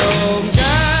strong. Oh,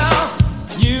 girl,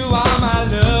 you are my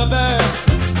lover.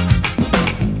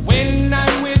 When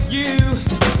I'm with you,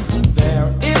 there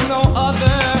is no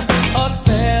other. A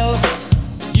spell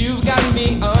you've got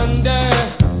me under.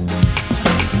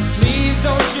 Please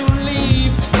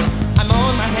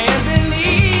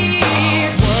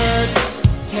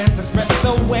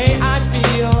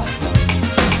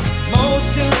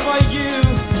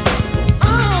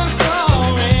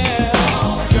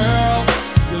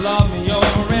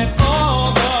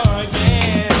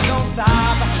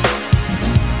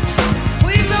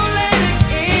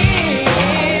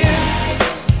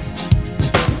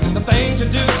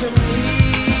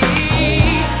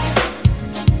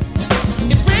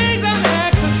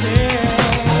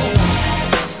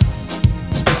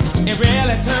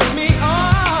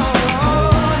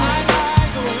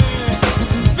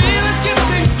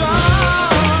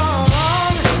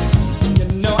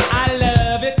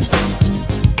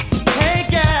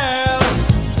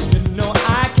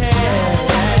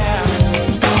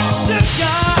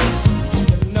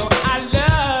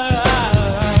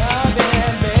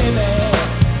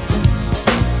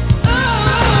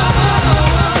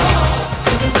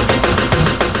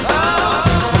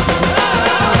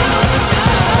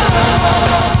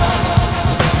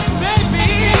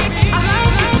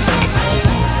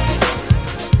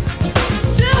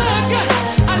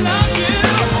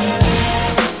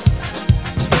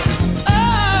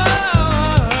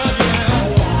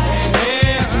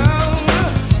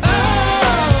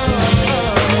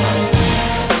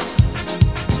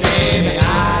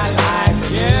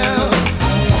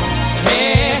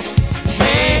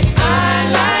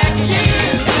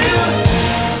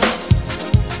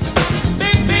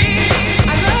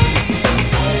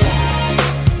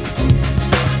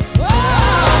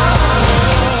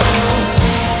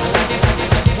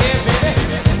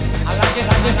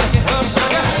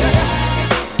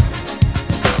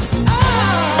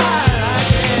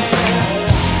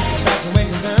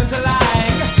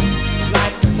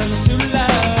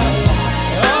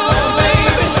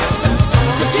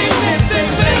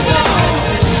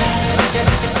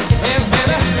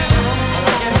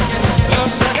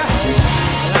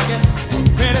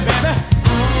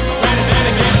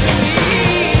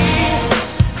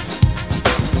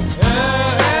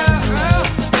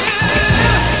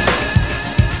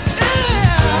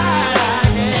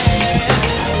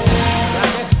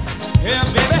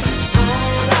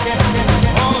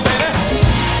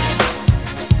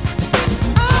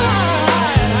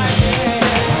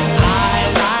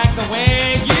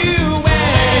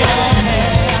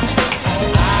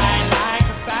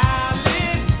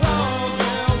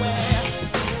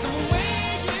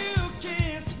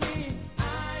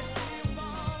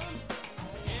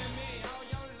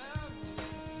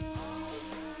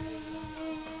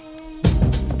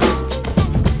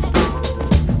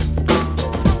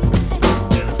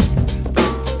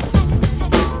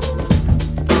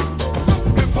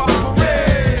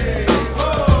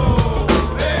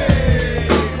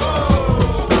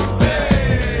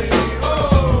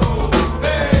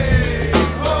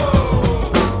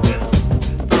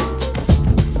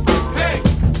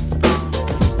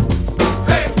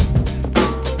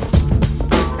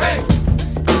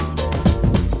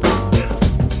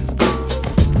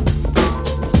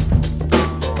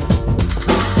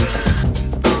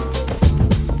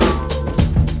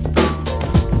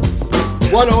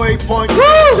 108.3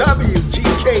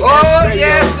 WGKS Oh, Radio.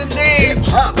 yes, indeed. Hip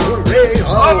Hop Hooray Ho.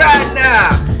 All right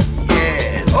now.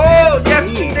 Yes. Oh,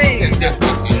 yes, indeed.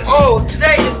 Oh,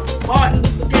 today is Martin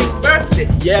Luther King's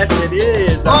birthday. Yes, it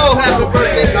is. Oh, happy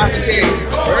birthday, Dr. King.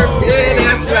 Birthday. Yeah,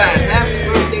 that's right. Happy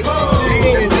birthday to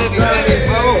you.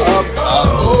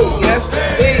 Oh, yes,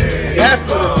 indeed. That's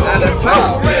what it's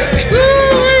all about.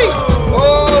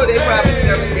 Oh, they probably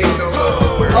celebrating all over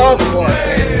the world. Of course,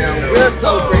 and we're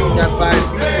celebrating that by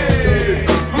being in service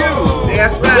of you.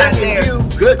 That's right. Bringing you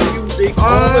good music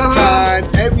all the time,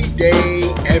 every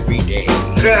day, every day.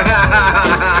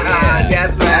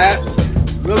 That's right.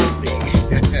 Absolutely.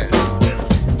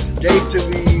 Day to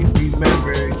be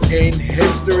remembered in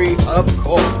history, of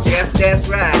course. Yes, that's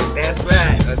right. That's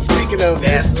right. Speaking of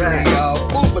history,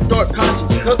 food for thought,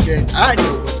 conscious cooking. I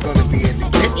know what's going to be in the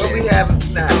kitchen. What we having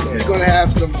tonight? We're going to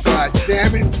have some fried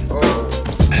salmon. Oh.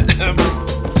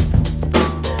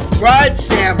 Fried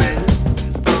salmon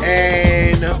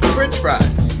and French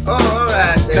fries. Oh, all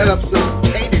right. Cut up some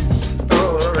potatoes.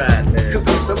 Oh, all right. Cook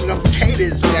up some of them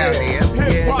potatoes down there.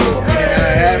 Yeah. And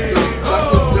have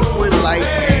something simple and light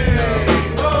and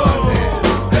fun there.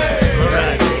 All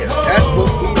right. That's what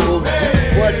we will do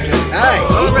for tonight.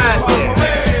 All right.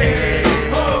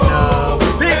 And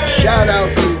big shout out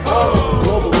to all of the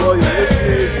global loyal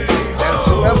listeners. That's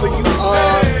whoever you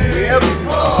are, wherever you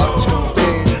are, tuned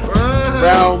in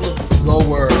around the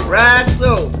world. Right,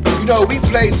 so. You know, we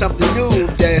played something new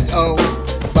that's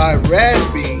by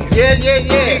Raspy. Yeah.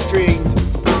 Featuring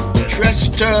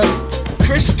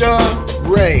Krista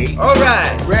Ray. All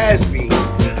right. Raspy.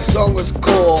 The song was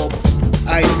called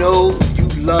I Know You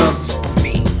Love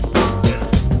Me.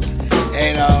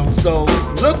 And so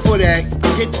look for that.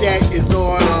 Get that. It's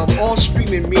on all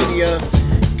streaming media.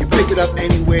 You can pick it up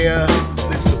anywhere.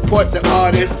 Let's support the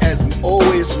artist as we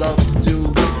always love to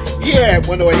do here at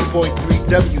 108.3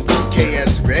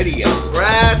 WGKS Radio.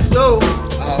 Right, so.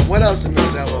 What else in the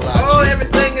cellar? Oh,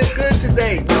 everything is good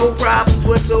today. No problems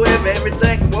whatsoever.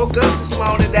 Everything woke up this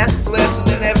morning. That's a blessing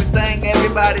and everything.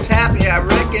 Everybody's happy, I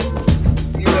reckon.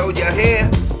 You know, you're here.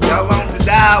 Y'all on the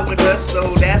dial with us,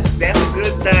 so that's a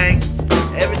good thing.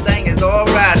 Everything is all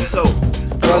right. So,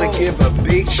 want to give a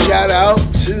big shout out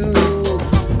to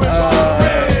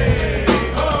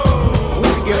who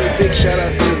we giving a big shout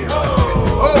out to?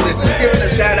 Oh, we're just giving a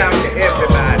shout out to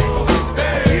everybody.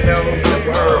 You know, the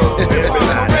world, everybody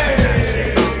tonight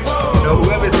there. You know,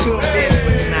 whoever's tuned in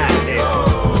for tonight there.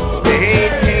 The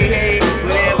hey,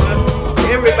 whatever.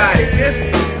 Everybody, just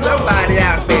somebody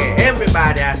out there.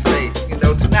 Everybody, I say. You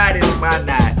know, tonight is my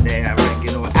night there, I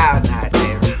reckon, or our night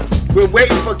there. We're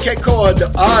waiting for Kekoa, the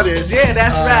artist. Yeah,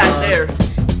 that's right there.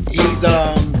 He's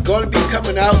going to be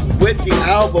coming out with the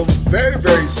album very,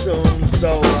 very soon.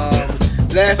 So,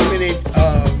 last minute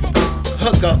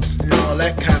hookups and all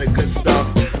that kind of good stuff.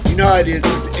 You know how it is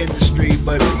with the industry,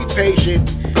 but be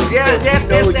patient. Yeah, you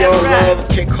know y'all love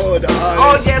Kekoa, the artist.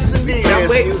 Oh, yes, indeed. I'm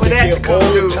waiting for that to come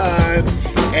all through. the time,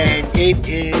 and it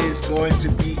is going to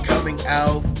be coming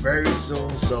out very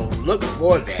soon. So look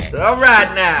for that. All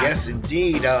right now. Yes,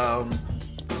 indeed.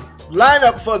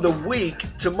 Lineup for the week.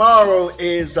 Tomorrow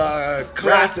is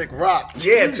Classic Rock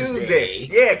Tuesday. Yeah, Tuesday.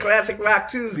 Yeah, Classic Rock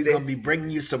Tuesday. We're going to be bringing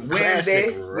you some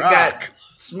Wednesday, classic rock. We got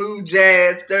smooth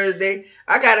jazz. Thursday,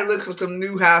 I got to look for some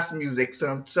new house music,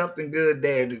 something good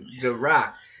there to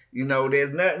rock. You know,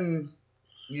 there's nothing,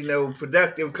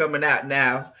 productive coming out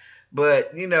now,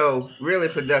 but, really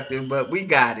productive, but we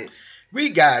got it. We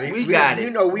got it. We got it. You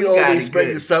know, we always bring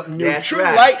you something new. That's True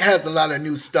right. Light has a lot of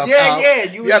new stuff out.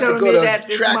 Yeah. You were have to telling go me to that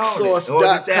this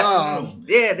tracksource.com.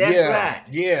 Yeah, that's right.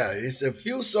 Yeah, it's a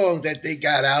few songs that they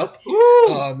got out.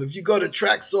 If you go to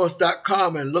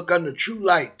tracksource.com and look under True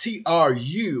Light,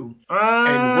 TRU,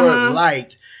 and word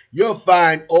light, you'll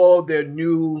find all their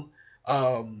new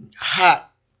hot,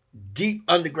 deep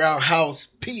underground house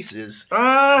pieces,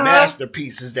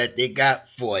 masterpieces that they got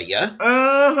for you.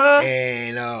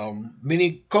 And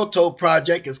Mini Koto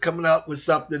Project is coming up with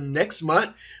something next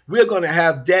month. We're going to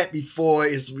have that before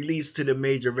it's released to the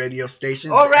major radio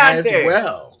stations as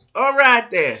well. All right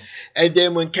there. And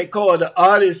then when Kekoa, the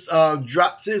artist,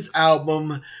 drops his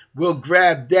album, we'll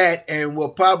grab that and we'll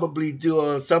probably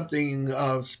do something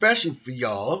special for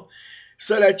y'all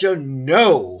so that you'll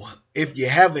know. If you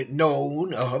haven't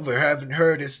known or haven't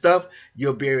heard his stuff,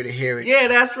 you'll be able to hear it. Yeah,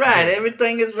 that's right. Yeah.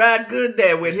 Everything is right good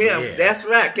there with him. Yeah. That's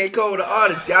right. Kekoa, the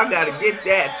artist. Y'all got to get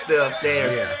that stuff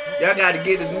there. Yeah. Y'all got to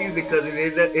get his music because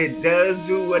it does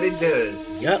do what it does.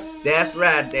 Yep. That's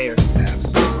right there.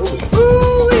 Absolutely.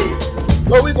 Ooh-wee.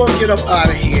 Well, we're going to get up out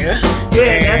of here.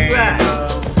 Yeah, that's right.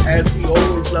 As we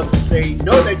always love to say,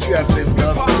 know that you have been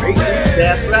loved greatly.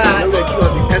 That's right. Know that you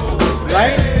are the essence of life.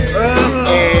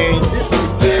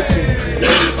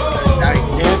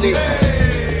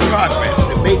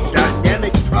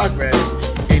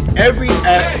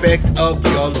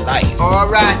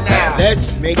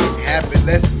 Let's make it happen.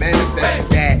 Let's manifest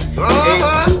that into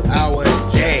our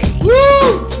day.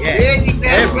 Woo! Yes.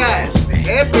 That's right.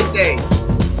 Every day.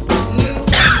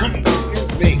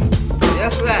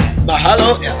 That's right.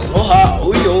 Mahalo, aloha,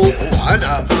 uyo,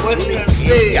 ohana. What he done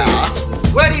said.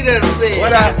 What he done said.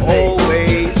 What I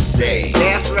always say.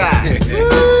 That's right.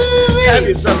 Have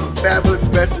yourself a fabulous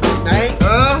rest of the night.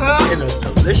 And a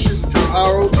delicious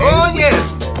tomorrow. Oh,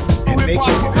 yes. And make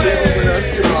sure you tune in with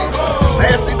us tomorrow for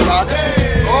Classic Rock Tuesday.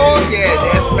 Oh, yeah,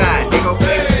 that's right. They gonna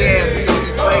play the jam. We gonna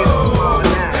be playing it tomorrow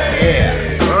night.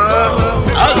 Yeah.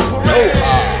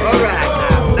 Aloha. All right,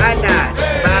 now. Night-night.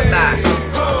 Bye-bye.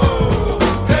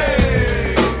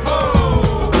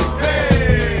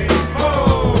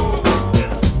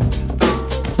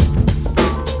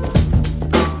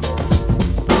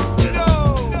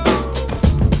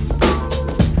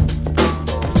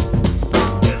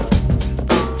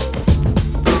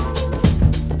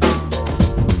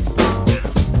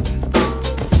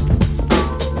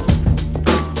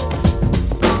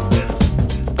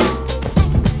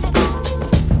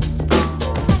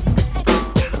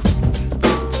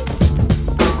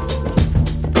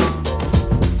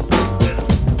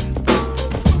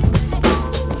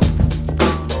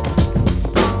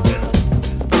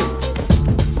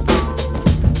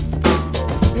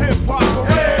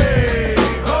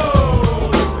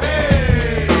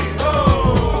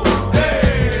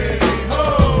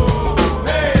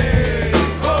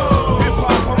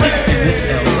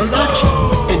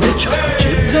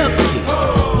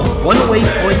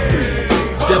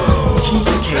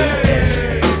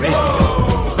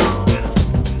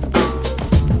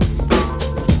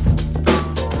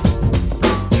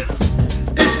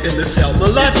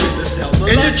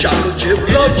 In the chocolate chip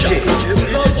love chip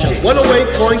on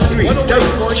 108.3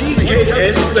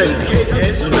 WGKS Radio,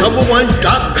 the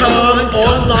 #1.com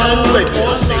online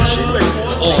radio station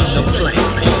on the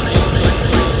planet.